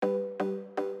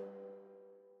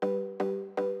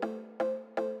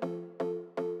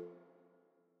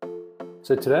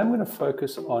So today I'm going to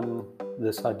focus on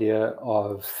this idea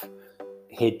of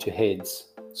head-to-heads.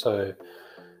 So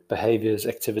behaviors,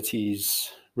 activities,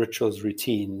 rituals,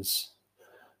 routines,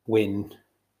 when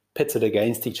pitted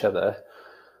against each other,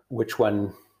 which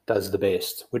one does the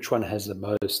best? Which one has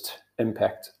the most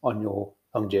impact on your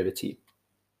longevity?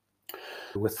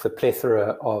 With the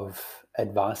plethora of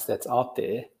advice that's out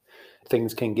there,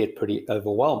 things can get pretty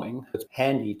overwhelming. It's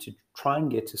handy to try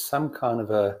and get to some kind of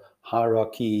a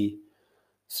hierarchy,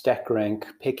 stack rank,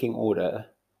 pecking order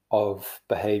of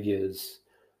behaviors,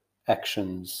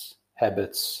 actions,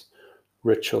 habits,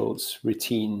 rituals,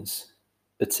 routines,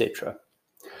 etc.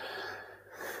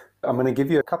 I'm going to give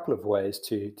you a couple of ways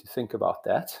to think about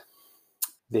that.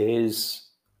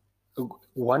 There's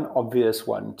one obvious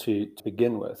one to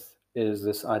begin with is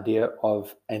this idea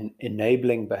of an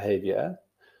enabling behavior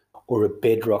or a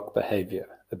bedrock behavior,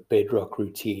 a bedrock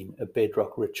routine, a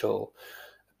bedrock ritual,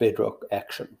 a bedrock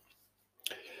action.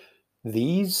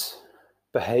 These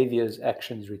behaviors,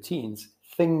 actions, routines,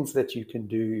 things that you can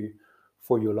do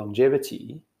for your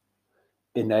longevity,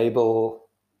 enable,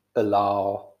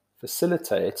 allow,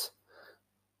 facilitate,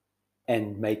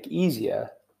 and make easier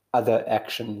other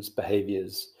actions,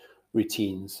 behaviors,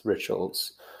 routines,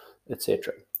 rituals,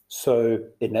 etc. So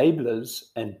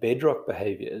enablers and bedrock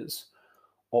behaviors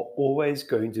are always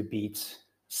going to beat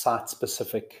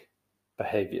site-specific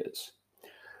behaviors.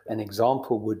 An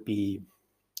example would be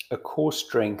a core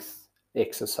strength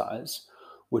exercise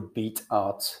would beat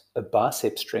out a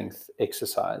bicep strength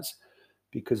exercise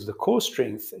because the core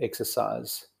strength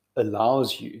exercise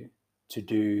allows you to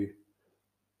do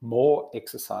more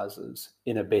exercises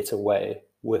in a better way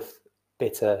with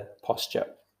better posture.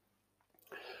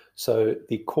 So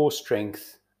the core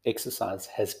strength exercise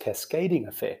has cascading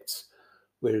effects,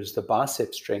 whereas the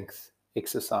bicep strength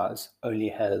exercise only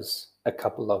has a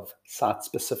couple of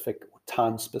site-specific or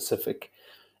time-specific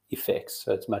effects.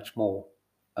 So it's much more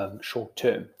short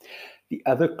term. The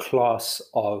other class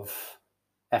of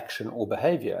action or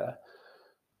behavior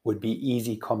would be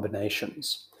easy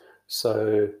combinations.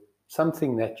 So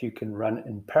something that you can run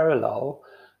in parallel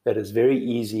that is very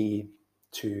easy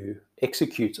to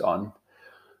execute on,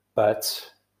 but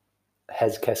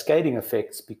has cascading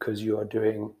effects because you are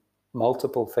doing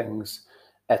multiple things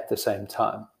at the same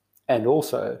time. And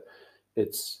also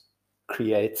it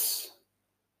creates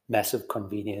massive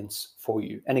convenience for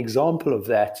you. An example of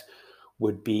that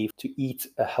would be to eat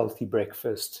a healthy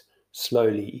breakfast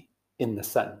slowly in the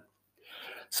sun.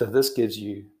 So this gives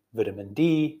you vitamin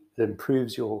D, it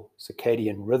improves your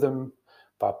circadian rhythm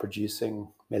by producing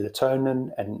melatonin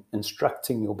and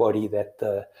instructing your body that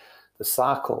the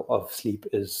cycle of sleep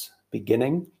is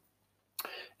beginning.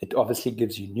 It obviously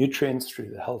gives you nutrients through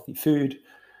the healthy food.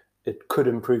 It could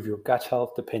improve your gut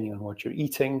health depending on what you're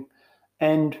eating.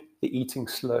 And the eating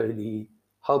slowly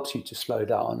helps you to slow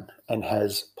down and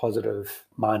has positive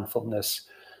mindfulness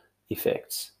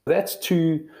effects. That's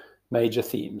two major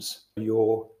themes,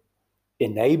 your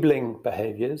enabling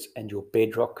behaviors and your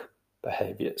bedrock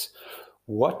behaviors.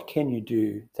 What can you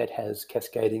do that has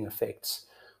cascading effects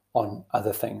on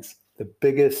other things? The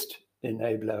biggest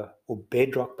enabler or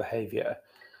bedrock behavior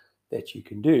that you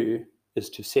can do is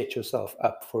to set yourself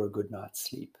up for a good night's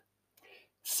sleep.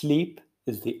 Sleep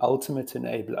is the ultimate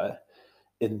enabler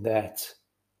in that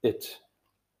it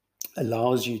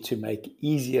allows you to make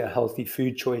easier, healthy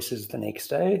food choices the next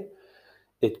day.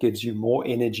 It gives you more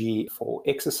energy for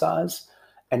exercise,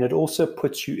 and it also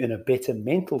puts you in a better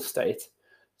mental state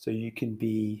so you can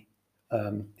be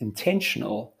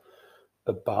intentional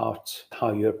about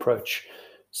how you approach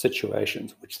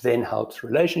situations, which then helps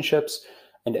relationships.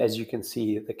 And as you can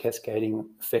see, the cascading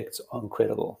effects are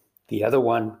incredible. The other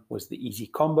one was the easy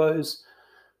combos.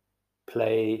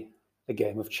 Play a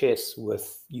game of chess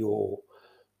with your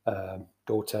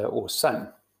daughter or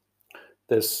son.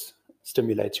 This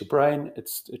stimulates your brain. It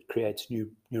creates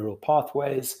new neural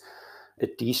pathways.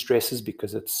 It de-stresses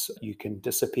because you can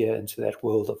disappear into that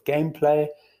world of gameplay,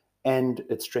 and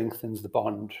it strengthens the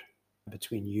bond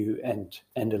between you and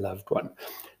a loved one.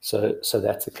 So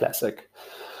that's a classic.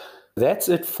 That's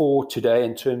it for today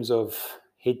in terms of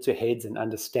head-to-heads and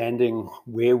understanding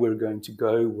where we're going to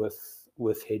go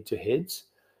with head-to-heads.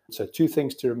 So two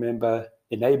things to remember: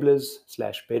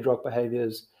 enablers/bedrock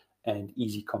behaviors and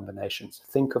easy combinations.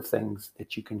 Think of things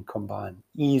that you can combine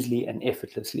easily and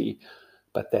effortlessly,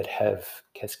 but that have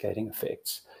cascading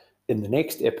effects. In the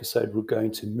next episode, we're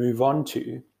going to move on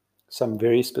to some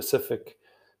very specific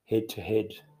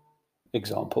head-to-head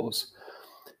examples.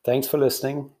 Thanks for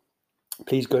listening.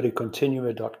 Please go to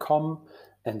continua.com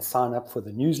and sign up for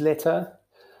the newsletter,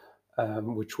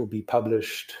 which will be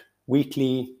published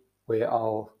weekly, where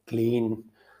I'll glean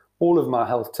all of my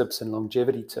health tips and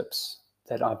longevity tips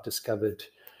that I've discovered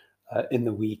in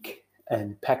the week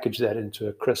and package that into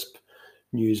a crisp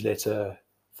newsletter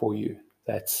for you.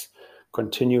 That's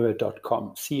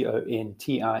Continewa.com,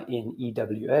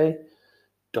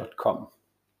 CONTINEWA.com.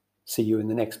 See you in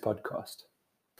the next podcast.